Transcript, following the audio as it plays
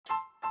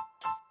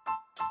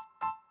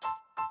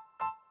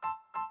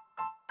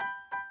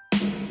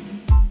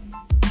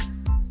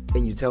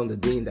you're telling the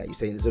dean that, you're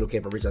saying, is it okay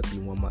if I reach out to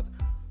you in 1 month?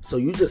 So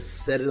you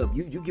just set it up.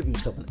 You giving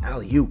yourself an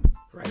alley-oop,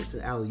 right? It's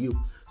an alley-oop.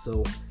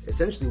 So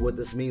essentially what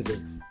this means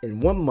is in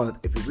 1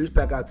 month, if you reach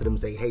back out to them and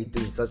say, hey,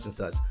 dean such and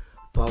such,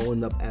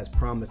 following up as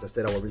promised, I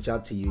said I will reach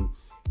out to you,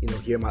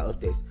 here are my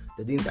updates.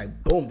 The dean's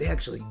like, boom, they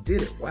actually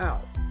did it.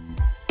 Wow.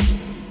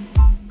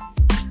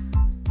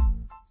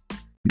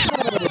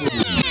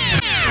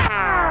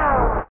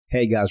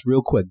 Hey guys,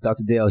 real quick,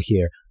 Dr. Dale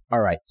here.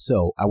 Alright,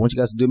 so I want you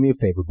guys to do me a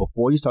favor.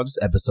 Before you start this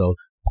episode,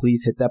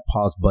 please hit that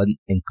pause button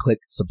and click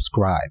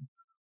subscribe,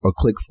 or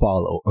click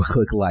follow, or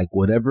click like,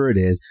 whatever it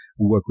is.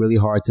 We work really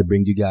hard to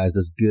bring you guys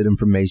this good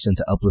information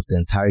to uplift the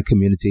entire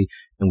community,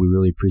 and we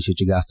really appreciate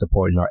you guys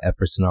supporting our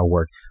efforts and our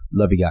work.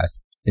 Love you guys.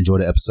 Enjoy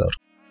the episode.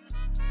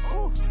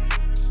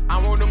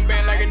 I want them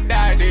band like a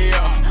daddy,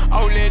 yeah.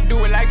 Oh, let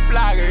do it like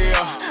Flagger,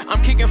 yeah.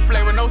 I'm kicking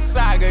flavor, no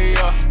saga,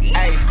 yeah.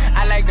 Hey,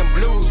 I like them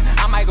blues.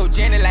 I might go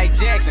Janet like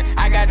Jackson.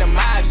 I got them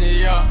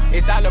options, yeah.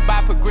 It's all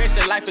about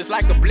progression. Life is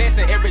like a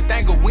blessing.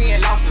 Everything a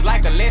win, loss is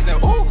like a lesson.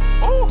 Ooh,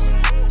 ooh.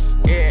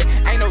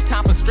 Yeah, ain't no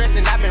time for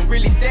stressing. I've been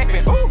really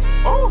stepping. Ooh,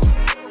 ooh.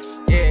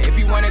 Yeah, if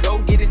you wanna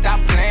go get it, stop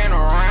playing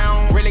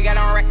around. Really got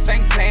on racks,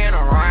 ain't playing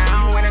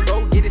around. Wanna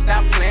go get it,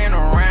 stop playing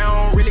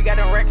around. Really got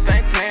on racks,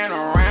 ain't playing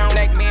around.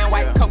 Black man,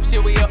 white coat,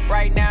 shit, we up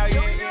right now,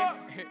 yeah.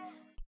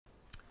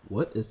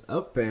 What is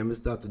up, fam? It's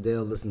Dr.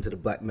 Dale. Listen to the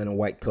Black Men in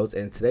White Coats,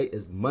 and today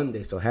is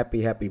Monday, so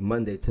happy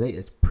Monday. Today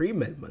is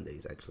Pre-Med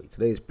Mondays, actually.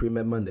 Today is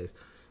Pre-Med Mondays.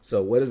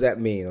 So what does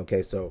that mean?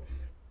 Okay, so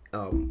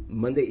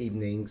Monday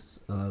evenings,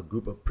 a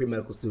group of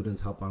pre-medical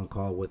students hop on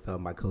call with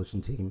my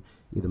coaching team,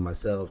 either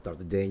myself,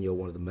 Dr. Daniel,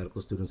 one of the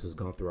medical students who's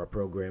gone through our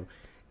program,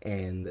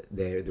 and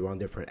they're on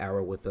different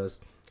hour with us.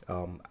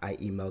 I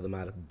email them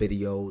out a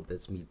video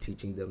that's me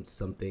teaching them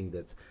something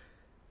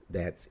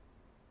that's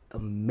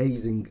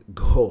amazing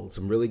gold,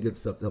 some really good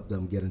stuff to help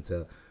them get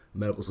into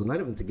medical school. Not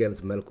even to get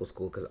into medical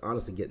school, because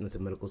honestly, getting into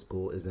medical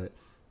school isn't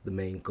the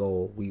main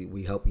goal.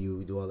 We help you,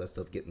 we do all that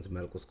stuff, get into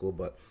medical school,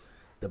 but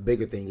the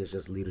bigger thing is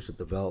just leadership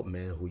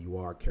development, who you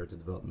are, character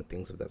development,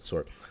 things of that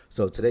sort.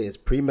 So today is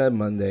Pre-Med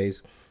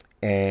Mondays,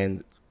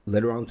 and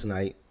later on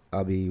tonight,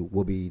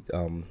 we'll be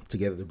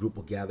together. The group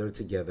will gather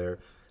together,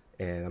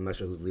 and I'm not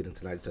sure who's leading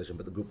tonight's session,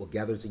 but the group will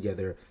gather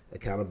together.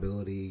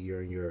 Accountability,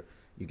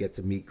 you get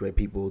to meet great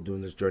people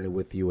doing this journey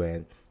with you,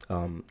 and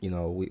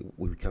we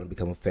kind of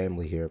become a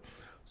family here.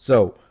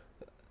 So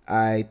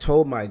I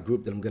told my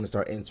group that I'm going to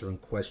start answering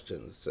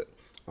questions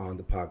on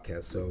the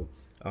podcast. So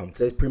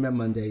today's Pre-Med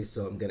Monday,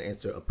 so I'm going to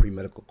answer a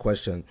pre-medical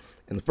question.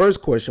 And the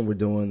first question we're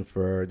doing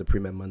for the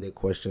Pre-Med Monday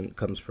question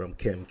comes from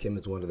Kim. Kim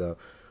is one of the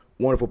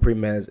wonderful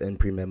pre-meds and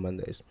Pre-Med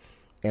Mondays.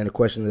 And the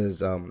question is,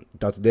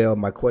 Dr. Dale,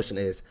 my question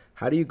is,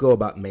 how do you go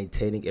about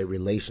maintaining a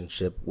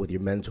relationship with your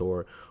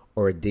mentor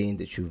or a dean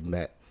that you've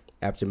met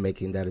after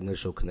making that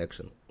initial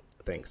connection?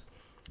 Thanks.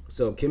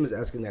 So Kim is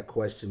asking that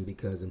question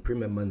because in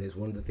Pre-Med Mondays,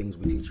 one of the things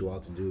we teach you all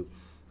to do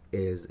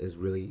is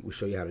really, we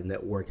show you how to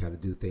network, how to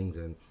do things,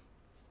 and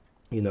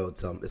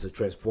it's a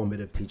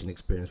transformative teaching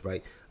experience,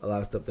 right? A lot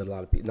of stuff that a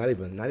lot of people, not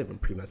even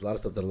pre-meds, a lot of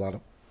stuff that a lot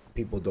of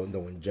people don't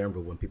know in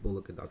general. When people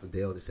look at Dr.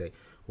 Dale, they say,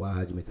 wow,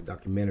 how'd you make the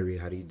documentary?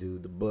 How do you do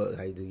the book?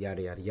 How do you do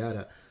yada, yada,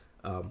 yada?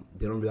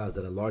 They don't realize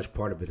that a large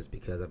part of it is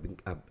because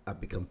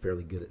I've become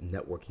fairly good at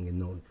networking and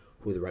knowing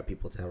who the right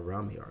people to have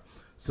around me are.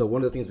 So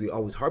one of the things we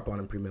always harp on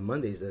in Pre-Med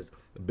Mondays is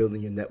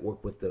building your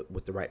network with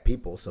the right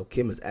people. So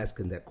Kim is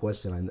asking that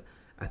question.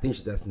 I think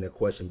she's asking that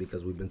question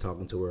because we've been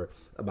talking to her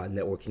about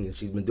networking, and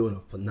she's been doing a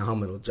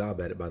phenomenal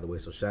job at it, by the way.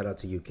 So shout out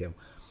to you, Kim.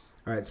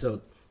 All right,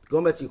 so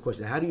going back to your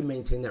question, how do you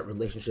maintain that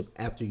relationship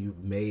after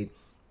you've made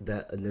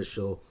that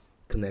initial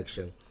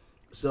connection?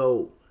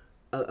 So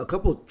a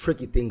couple of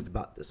tricky things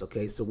about this,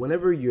 okay? So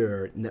whenever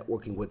you're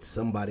networking with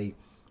somebody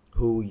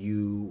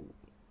who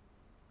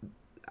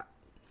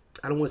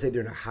I don't want to say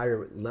they're in a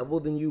higher level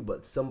than you,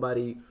 but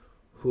somebody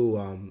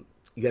who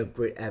you have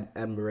great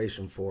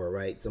admiration for,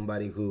 right?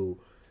 Somebody who,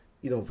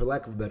 for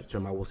lack of a better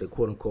term, I will say,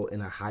 quote unquote,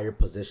 in a higher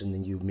position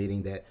than you,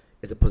 meaning that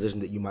it's a position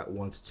that you might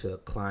want to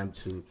climb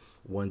to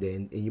one day,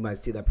 and you might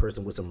see that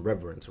person with some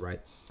reverence, right?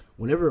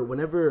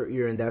 Whenever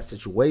you're in that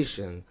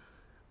situation,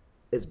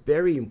 it's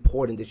very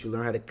important that you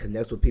learn how to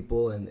connect with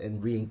people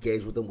and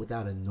re-engage with them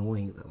without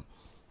annoying them,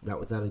 right?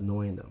 Without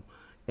annoying them.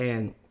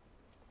 And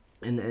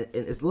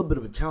it's a little bit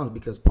of a challenge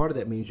because part of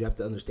that means you have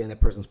to understand that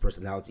person's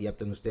personality. You have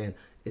to understand,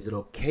 is it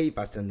okay if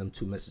I send them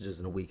 2 messages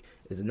in a week?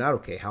 Is it not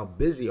okay? How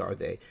busy are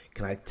they?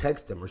 Can I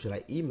text them or should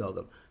I email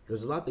them?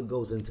 There's a lot that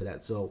goes into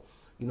that. So,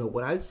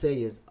 what I'd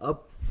say is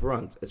up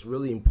front, it's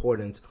really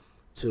important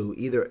to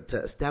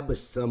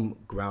establish some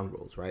ground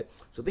rules, right?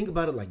 So think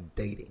about it like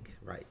dating,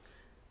 right?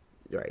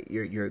 Right,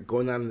 you're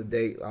going out on a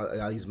date.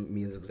 I'll use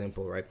me as an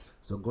example, right?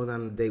 So going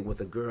out on a date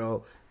with a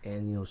girl,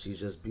 and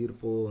she's just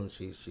beautiful and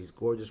she's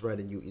gorgeous, right?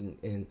 And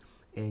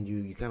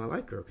you kind of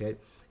like her, okay?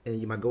 And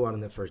you might go out on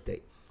that first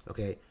date,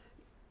 okay?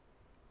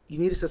 You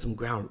need to set some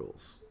ground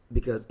rules,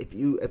 because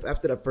if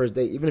after that first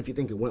date, even if you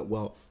think it went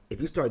well,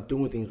 if you start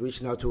doing things,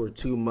 reaching out to her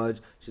too much,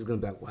 she's gonna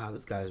be like, wow,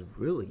 this guy is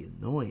really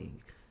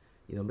annoying.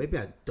 Maybe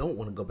I don't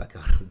want to go back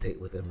out on a date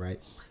with him,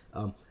 right?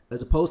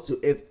 As opposed to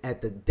if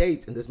at the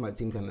date, and this might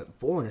seem kind of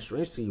foreign and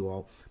strange to you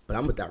all, but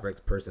I'm a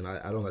direct person.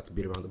 I don't like to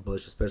beat around the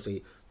bush,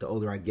 especially the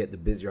older I get, the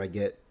busier I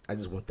get. I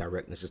just want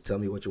directness. Just tell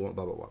me what you want,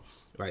 blah, blah, blah,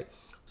 right?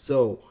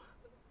 So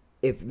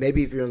if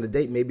you're on the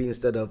date, maybe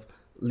instead of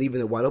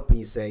leaving it wide open,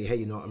 you say,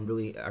 hey,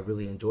 I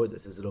really enjoyed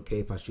this. Is it okay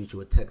if I shoot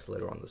you a text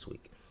later on this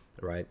week,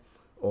 right?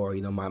 Or,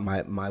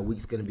 my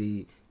week's going to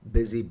be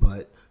busy,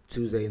 but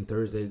Tuesday and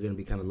Thursday are going to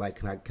be kind of light.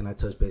 Can I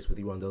touch base with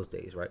you on those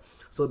days, right?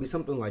 So it'd be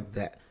something like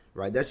that,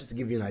 right? That's just to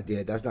give you an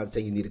idea. That's not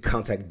saying you need to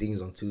contact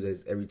deans on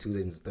Tuesdays, every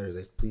Tuesdays and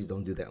Thursdays. Please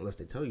don't do that unless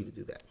they tell you to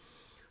do that.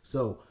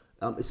 So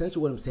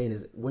essentially what I'm saying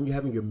is when you're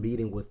having your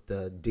meeting with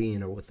the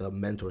dean or with a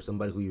mentor,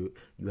 somebody who you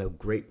have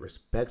great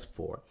respects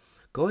for,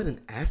 go ahead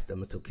and ask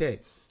them. It's okay.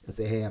 And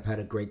say, hey, I've had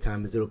a great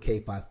time. Is it okay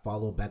if I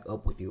follow back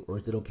up with you? Or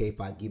is it okay if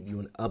I give you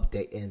an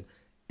update in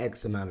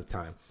X amount of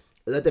time?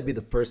 Let that be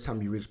the first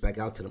time you reach back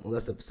out to them,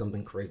 unless if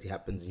something crazy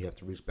happens and you have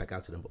to reach back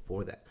out to them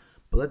before that.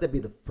 But let that be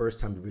the first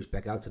time you reach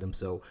back out to them.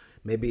 So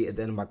maybe at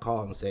the end of my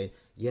call, I'm saying,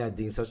 yeah,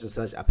 Dean, such and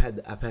such, I've had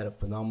a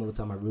phenomenal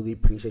time. I really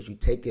appreciate you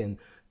taking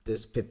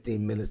this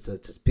 15 minutes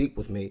to speak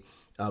with me.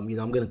 I'm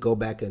going to go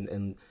back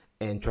and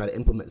try to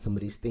implement some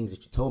of these things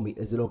that you told me.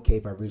 Is it okay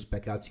if I reach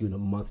back out to you in a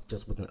month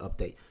just with an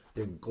update?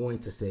 They're going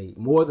to say,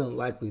 more than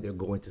likely, they're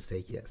going to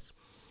say yes.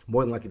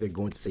 More than likely, they're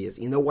going to say yes.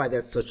 You know why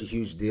that's such a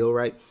huge deal,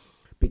 right?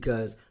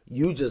 Because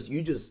you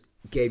just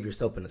gave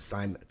yourself an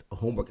assignment, a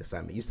homework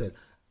assignment. You said,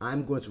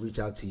 I'm going to reach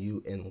out to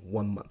you in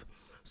 1 month.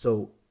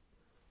 So,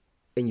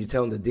 and you're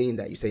telling the dean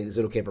that, you're saying, is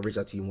it okay if I reach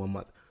out to you in 1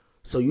 month?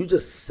 So you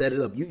just set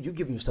it up. You're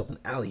giving yourself an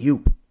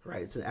alley-oop,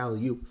 right? It's an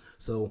alley-oop.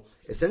 So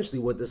essentially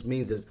what this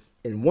means is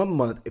in 1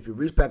 month, if you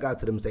reach back out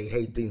to them and say,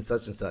 hey, Dean,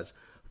 such and such,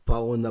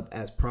 following up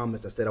as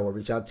promised, I said I will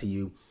reach out to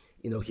you,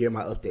 here are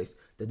my updates.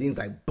 The dean's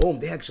like, boom,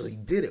 they actually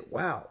did it.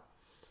 Wow.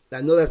 And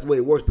I know that's the way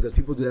it works because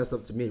people do that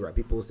stuff to me, right?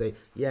 People will say,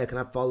 yeah, can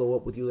I follow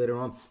up with you later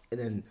on? And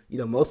then,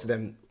 most of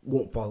them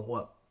won't follow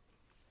up.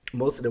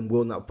 Most of them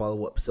will not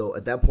follow up. So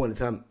at that point in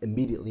time,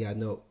 immediately I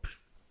know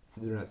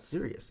they're not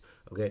serious,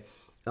 okay?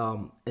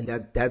 And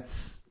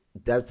that's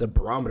a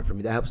barometer for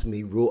me. That helps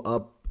me rule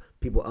up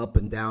people up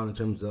and down in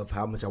terms of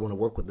how much I want to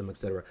work with them,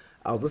 etc.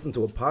 I was listening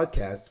to a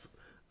podcast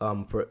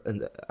for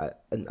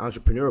an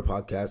entrepreneur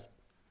podcast,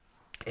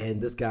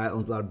 and this guy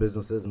owns a lot of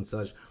businesses and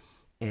such,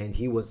 and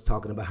he was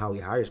talking about how he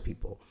hires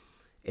people.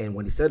 And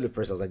when he said it at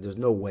first, I was like, there's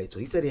no way. So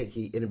he said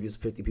he interviews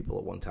 50 people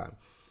at one time.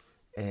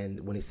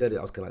 And when he said it,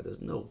 I was kind of like,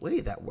 there's no way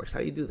that works. How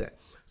do you do that?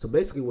 So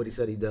basically what he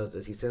said he does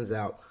is he sends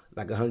out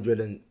like 100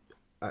 and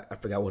I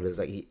forgot what it is,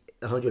 like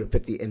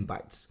 150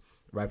 invites,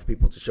 right, for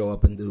people to show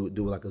up and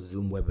do like a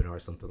Zoom webinar or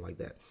something like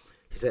that.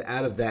 He said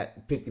out of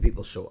that, 50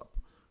 people show up,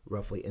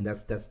 roughly, and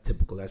that's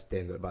typical, that's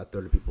standard. About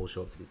 30 people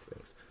show up to these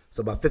things.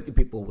 So about 50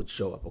 people would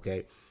show up,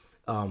 okay?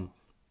 Out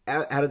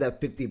of that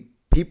 50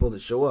 people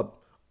that show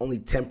up, only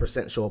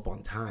 10% show up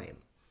on time.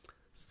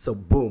 So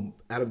boom,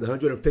 out of the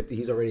 150,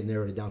 he's already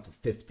narrowed it down to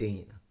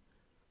 15.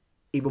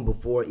 Even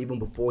before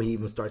he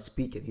even starts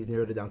speaking, he's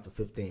narrowed it down to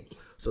 15.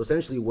 So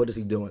essentially, what is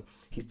he doing?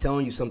 He's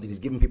telling you something. He's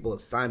giving people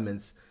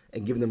assignments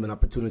and giving them an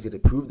opportunity to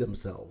prove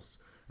themselves,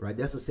 right?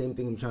 That's the same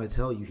thing I'm trying to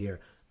tell you here.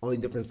 Only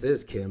difference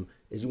is, Kim,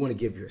 is you want to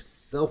give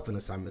yourself an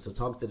assignment. So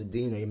talk to the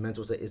dean or your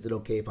mentor. Say, is it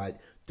okay if I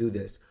do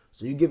this?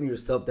 So you're giving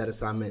yourself that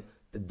assignment.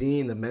 The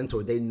dean, the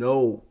mentor, they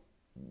know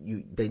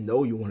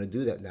you want to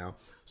do that now.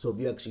 So if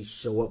you actually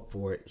show up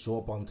for it, show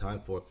up on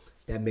time for it,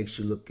 that makes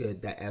you look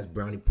good. That adds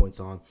brownie points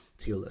on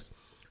to your list.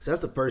 So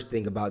that's the first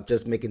thing about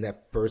just making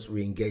that first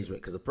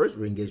re-engagement, because the first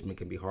re-engagement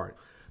can be hard.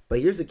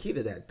 But here's the key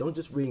to that. Don't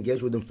just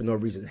re-engage with them for no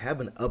reason.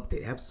 Have an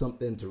update. Have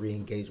something to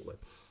re-engage with,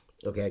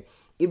 okay?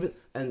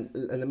 And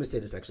let me say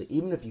this actually.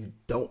 Even if you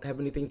don't have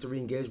anything to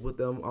re-engage with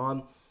them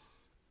on,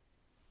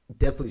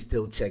 definitely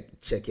still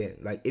check in.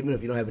 Like, even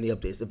if you don't have any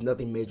updates, if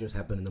nothing major has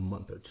happened in a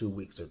month or 2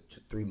 weeks or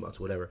 3 months,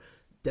 whatever,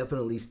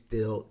 definitely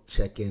still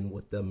check in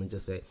with them and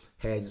just say,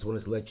 hey, I just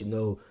wanted to let you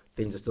know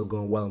things are still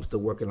going well. I'm still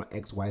working on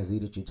X, Y, Z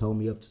that you told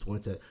me of. Just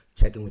wanted to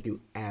check in with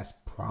you as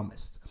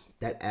promised.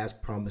 That as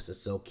promised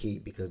is so key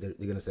because they're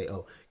going to say,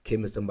 oh,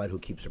 Kim is somebody who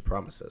keeps her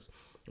promises,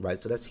 right?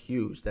 So that's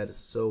huge. That is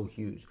so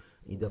huge.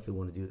 You definitely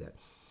want to do that.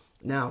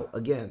 Now,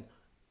 again,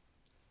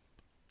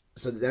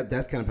 so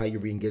that's kind of how you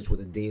re-engage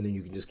with a dean, and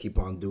you can just keep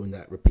on doing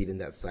that, repeating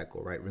that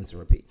cycle, right? Rinse and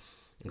repeat.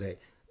 Okay.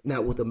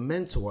 Now, with a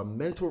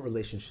mentor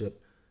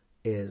relationship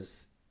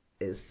is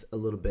a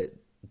little bit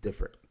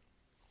different,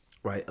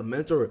 right? A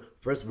mentor,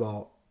 first of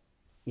all,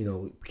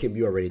 Kim,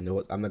 you already know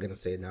it. I'm not going to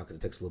say it now because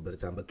it takes a little bit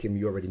of time, but Kim,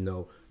 you already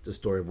know the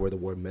story of where the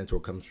word mentor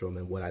comes from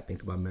and what I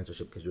think about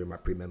mentorship because you're in my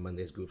Pre-Med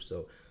Mondays group,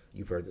 so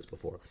you've heard this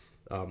before.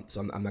 So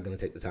I'm not going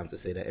to take the time to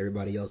say that.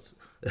 Everybody else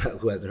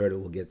who hasn't heard it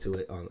will get to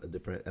it on a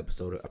different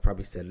episode. I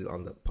probably said it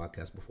on the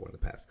podcast before in the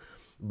past.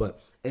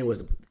 But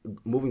anyways,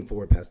 moving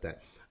forward past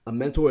that, a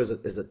mentor is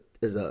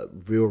a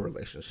real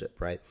relationship,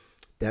 right?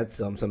 That's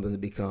something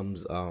that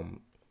becomes,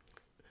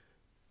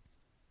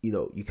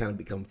 you kind of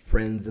become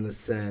friends in a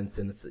sense,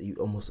 and it's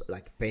almost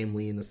like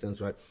family in a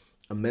sense, right?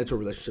 A mentor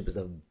relationship is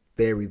a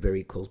very,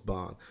 very close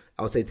bond.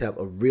 I would say to have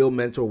a real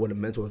mentor, what a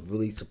mentor is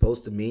really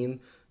supposed to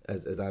mean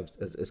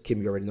as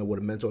Kim, you already know what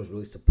a mentor is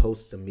really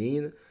supposed to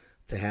mean.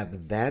 To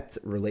have that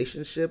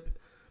relationship,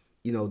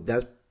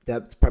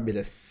 that's probably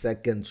the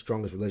second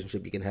strongest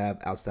relationship you can have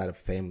outside of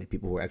family,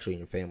 people who are actually in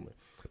your family.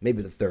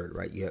 Maybe the third,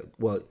 right? You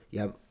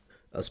have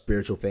a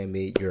spiritual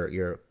family,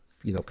 your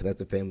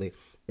connected family.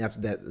 And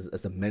after that,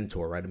 it's a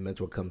mentor, right? A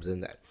mentor comes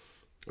in that,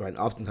 right? And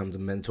oftentimes a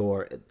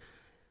mentor,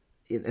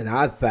 and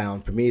I've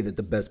found for me that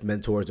the best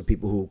mentors are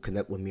people who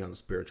connect with me on a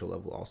spiritual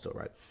level also,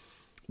 right?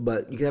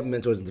 But you can have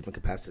mentors in different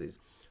capacities.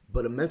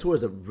 But a mentor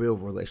is a real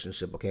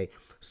relationship, okay?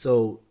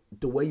 So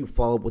the way you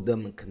follow up with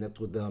them and connect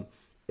with them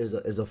is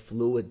a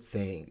fluid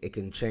thing. It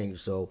can change.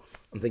 So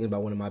I'm thinking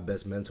about one of my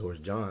best mentors,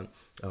 John,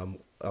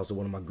 also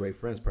one of my great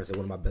friends, probably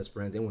one of my best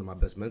friends and one of my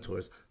best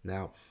mentors.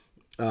 Now,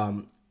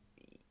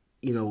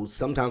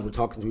 sometimes we're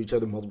talking to each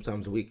other multiple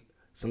times a week.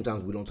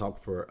 Sometimes we don't talk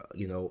for,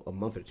 a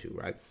month or two,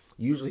 right?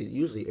 Usually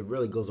it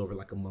really goes over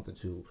like a month or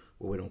two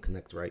where we don't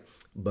connect, right?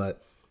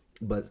 But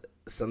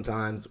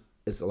sometimes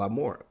it's a lot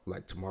more.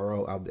 Like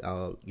tomorrow,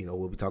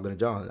 we'll be talking to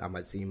John. I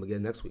might see him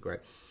again next week,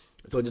 right?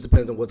 So it just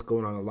depends on what's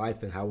going on in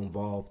life and how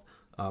involved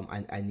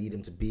I need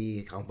him to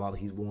be, how involved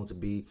he's willing to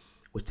be,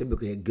 which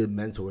typically a good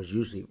mentor is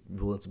usually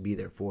willing to be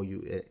there for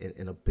you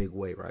in a big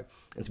way, right?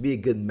 And to be a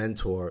good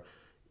mentor,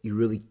 you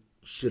really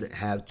shouldn't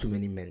have too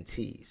many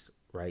mentees,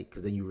 right?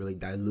 Because then you really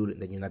dilute it,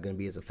 and then you're not going to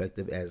be as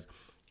effective as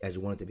you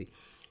want it to be.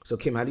 So,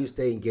 Kim, how do you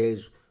stay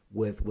engaged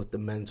with the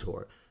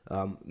mentor?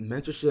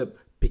 Mentorship,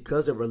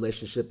 because a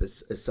relationship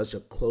is such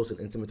a close and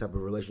intimate type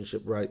of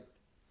relationship, right?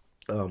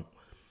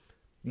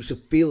 You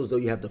should feel as though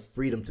you have the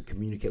freedom to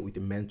communicate with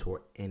your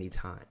mentor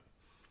anytime.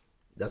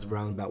 That's a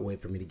roundabout way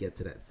for me to get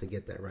to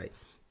that, right?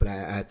 But I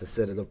had to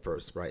set it up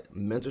first, right?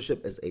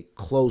 Mentorship is a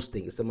close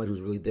thing. It's somebody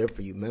who's really there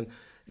for you, man.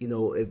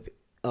 If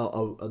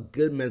a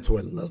good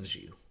mentor loves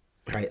you,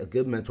 right? A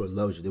good mentor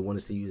loves you. They want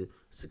to see you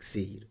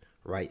succeed,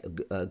 right?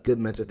 A good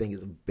mentor thing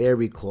is a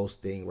very close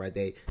thing, right?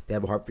 They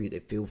have a heart for you. They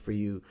feel for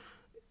you.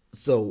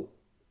 So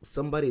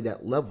somebody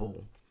that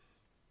level,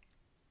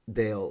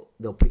 they'll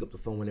pick up the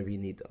phone whenever you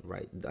need them,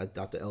 right?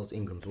 Dr. Ellis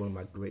Ingram's one of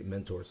my great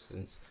mentors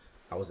since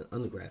I was an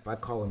undergrad. If I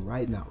call him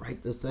right now,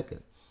 right this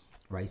second,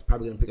 right, he's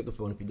probably going to pick up the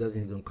phone. If he doesn't,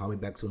 he's going to call me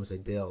back soon and say,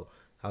 Dale,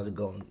 how's it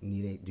going?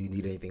 Do you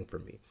need anything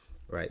from me,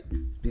 right?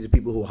 These are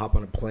people who will hop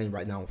on a plane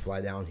right now and fly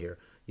down here,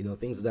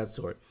 things of that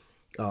sort.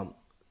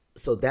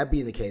 So that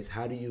being the case,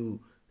 how do you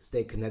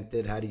stay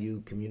connected? How do you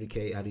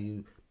communicate? How do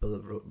you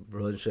build a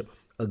relationship?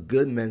 A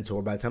good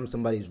mentor, by the time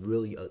somebody's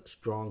really a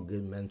strong,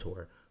 good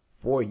mentor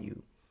for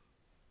you,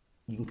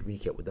 you can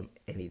communicate with them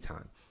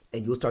anytime.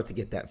 And you'll start to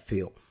get that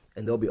feel.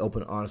 And they'll be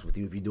open and honest with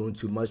you. If you're doing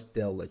too much,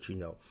 they'll let you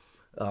know.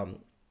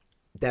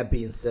 That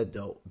being said,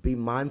 though, be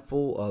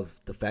mindful of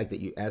the fact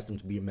that you asked them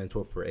to be a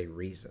mentor for a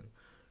reason,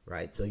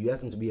 right? So you asked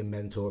them to be a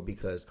mentor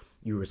because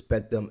you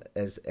respect them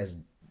as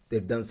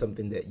they've done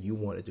something that you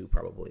want to do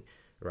probably,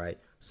 right?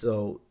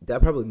 So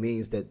that probably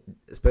means that,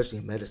 especially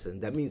in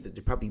medicine, that means that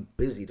they're probably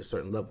busy at a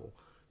certain level.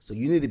 So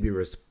you need to be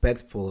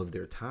respectful of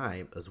their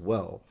time as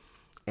well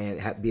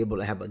and be able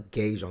to have a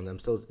gauge on them.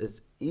 So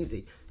it's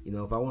easy.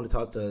 If I want to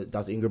talk to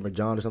Dr. Ingram or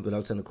John or something,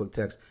 I'll send a quick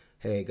text.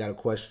 Hey, got a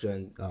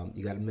question.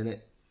 You got a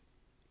minute?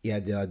 Yeah,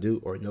 did I do?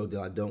 Or no, did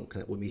I don't?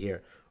 Connect with me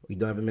here. Or you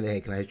don't have a minute?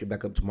 Hey, can I hit you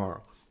back up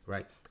tomorrow?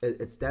 Right?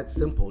 It's that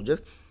simple.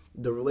 Just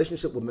the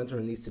relationship with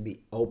mentoring needs to be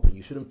open.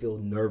 You shouldn't feel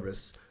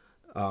nervous.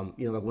 Like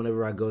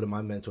whenever I go to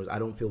my mentors, I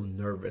don't feel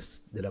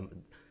nervous that I'm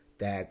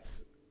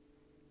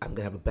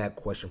gonna have a bad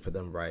question for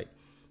them, right?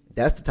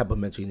 That's the type of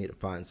mentor you need to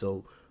find.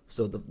 So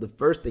the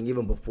first thing,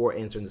 even before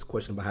answering this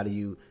question about how do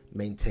you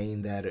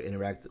maintain that or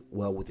interact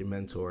well with your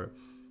mentor,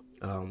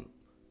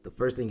 the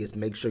first thing is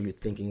make sure you're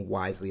thinking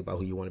wisely about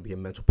who you want to be a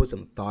mentor. Put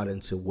some thought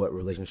into what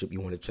relationship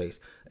you want to chase.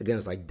 Again,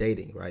 it's like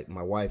dating, right?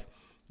 My wife,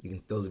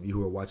 those of you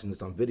who are watching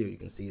this on video, you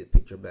can see it,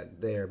 picture back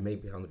there.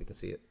 Maybe, I don't know if you can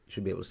see it. You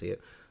should be able to see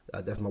it.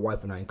 That's my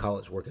wife and I in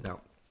college working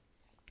out.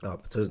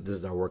 So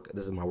this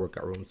is my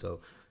workout room. So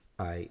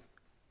I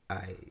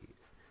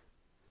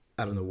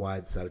don't know why I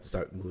decided to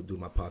start doing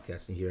my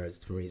podcasting here.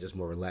 For me, it's just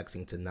more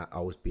relaxing to not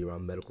always be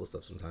around medical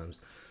stuff sometimes.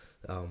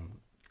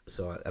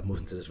 So I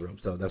moved into this room.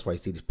 So that's why you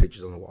see these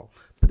pictures on the wall.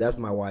 But that's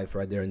my wife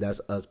right there, and that's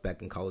us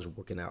back in college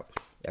working out,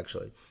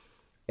 actually.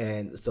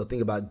 And so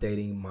think about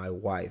dating my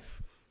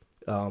wife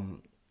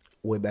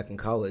way back in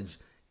college,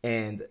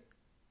 and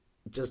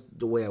just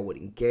the way I would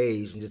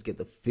engage and just get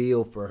the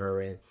feel for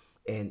her.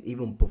 And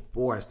even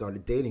before I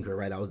started dating her,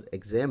 right, I was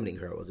examining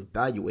her. I was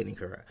evaluating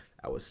her.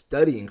 I was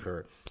studying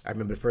her. I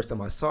remember the first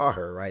time I saw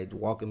her, right,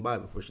 walking by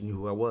before she knew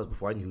who I was,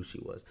 before I knew who she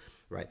was,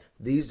 right?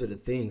 These are the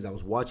things I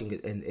was watching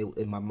it, and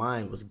in my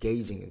mind was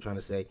gauging and trying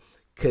to say,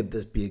 could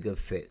this be a good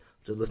fit?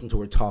 So listen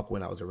to her talk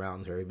when I was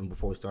around her, even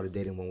before we started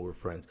dating when we were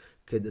friends.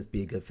 Could this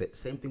be a good fit?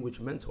 Same thing with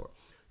your mentor.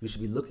 You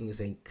should be looking and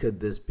saying, could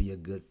this be a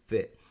good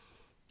fit?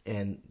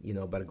 And,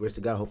 by the grace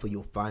of God, hopefully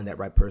you'll find that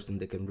right person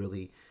that can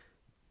really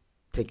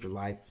take your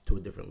life to a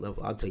different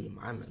level. I'll tell you,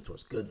 my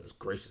mentors, goodness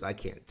gracious, I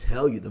can't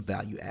tell you the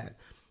value add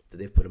that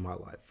they've put in my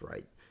life,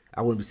 right?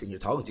 I wouldn't be sitting here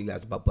talking to you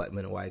guys about Black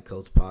Men and White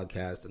Coats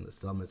podcast and the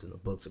summits and the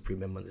books of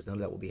Pre-Med Mondays. None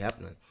of that will be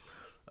happening.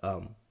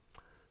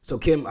 So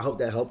Kim, I hope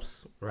that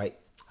helps, right?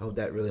 I hope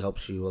that really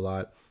helps you a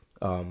lot.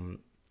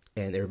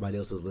 And everybody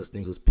else who's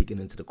listening who's peeking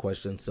into the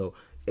questions. So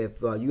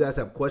if you guys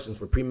have questions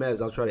for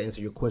pre-meds, I'll try to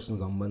answer your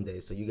questions on Monday.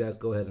 So you guys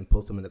go ahead and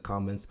post them in the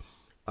comments.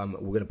 We're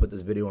going to put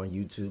this video on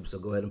YouTube. So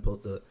go ahead and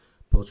post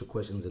your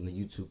questions in the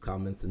YouTube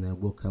comments, and then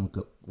we'll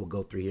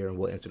go through here and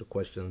we'll answer the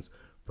questions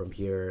from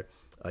here.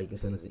 You can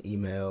send us an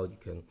email. You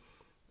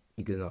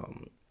can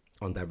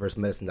on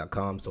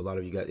diversemedicine.com. So a lot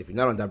of you guys, if you're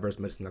not on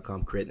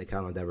diversemedicine.com, create an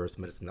account on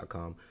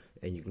diversemedicine.com,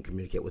 and you can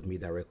communicate with me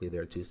directly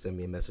there too. Send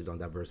me a message on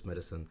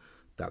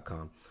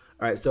diversemedicine.com.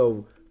 All right,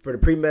 so for the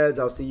pre-meds,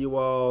 I'll see you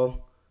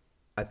all.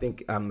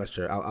 I'm not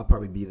sure. I'll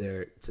probably be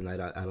there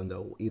tonight. I don't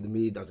know. Either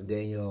me, Dr.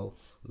 Daniel,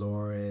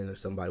 Lauren, or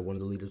somebody, one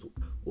of the leaders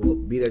will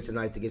be there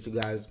tonight to get you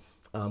guys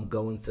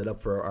going, set up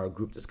for our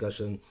group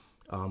discussion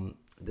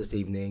this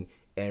evening.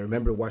 And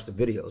remember to watch the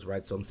videos,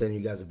 right? So I'm sending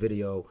you guys a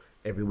video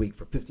every week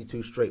for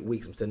 52 straight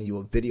weeks. I'm sending you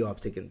a video. I've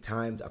taken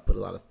time. I put a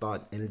lot of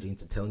thought and energy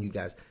into telling you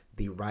guys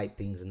the right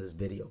things in this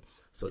video.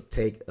 So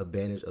take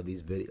advantage of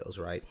these videos,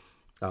 right?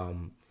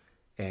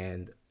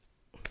 And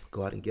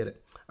go out and get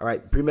it. All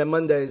right, Pre-Med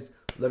Mondays.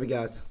 Love you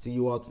guys. See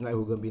you all tonight.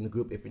 We're going to be in the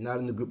group. If you're not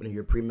in the group and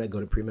you're pre-med, go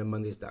to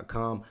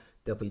premedmondays.com.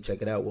 Definitely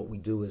check it out. What we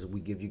do is we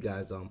give you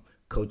guys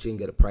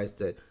coaching at a price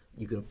that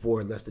you can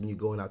afford, less than you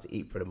going out to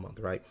eat for the month,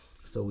 right?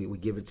 So we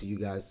give it to you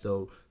guys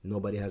so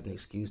nobody has an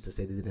excuse to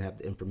say they didn't have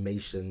the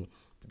information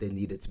that they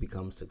needed to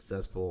become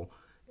successful.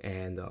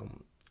 And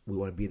we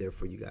want to be there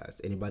for you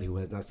guys. Anybody who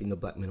has not seen the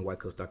Black Men in White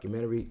Coats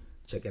documentary,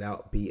 check it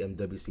out,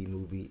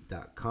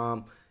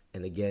 bmwcmovie.com.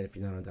 And again, if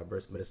you're not on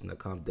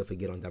diversemedicine.com, definitely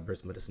get on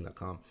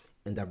diversemedicine.com.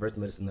 And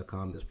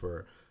diversemedicine.com is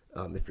for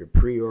if you're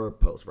pre or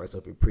post, right? So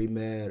if you're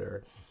pre-med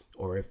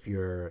or if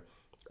you're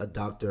a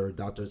doctor,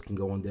 doctors can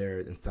go on there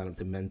and sign up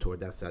to mentor.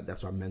 That's our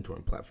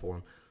mentoring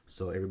platform.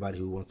 So everybody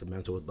who wants to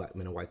mentor with Black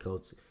Men in White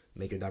Coats,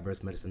 make your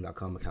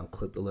diversemedicine.com account,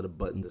 click the little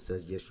button that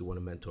says, yes, you want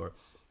to mentor.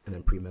 And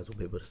then pre-meds will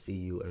be able to see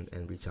you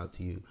and reach out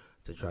to you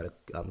to try to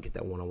get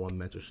that one-on-one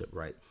mentorship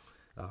right.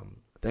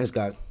 Thanks,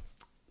 guys.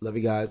 Love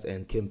you guys.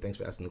 And Kim, thanks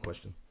for asking the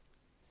question.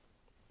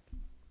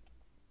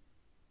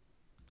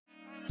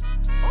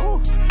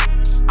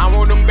 I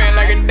want them band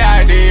like a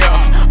daddy,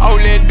 yeah. Oh,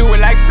 let's do it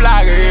like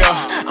Flagger,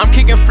 yeah. I'm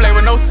kicking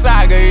flavor, no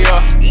saga,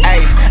 yeah.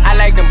 Hey, I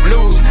like them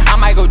blues. I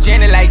might go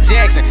Janet like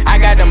Jackson. I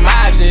got them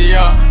options,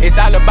 yeah. It's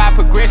all about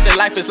progression.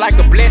 Life is like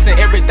a blessing.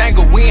 Everything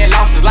a win,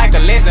 loss is like a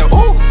lesson.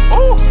 Ooh,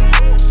 ooh.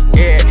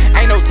 Yeah,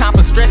 ain't no time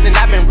for stressing.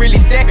 I've been really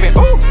stepping.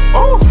 Ooh,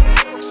 ooh.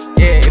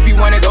 Yeah, if you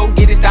wanna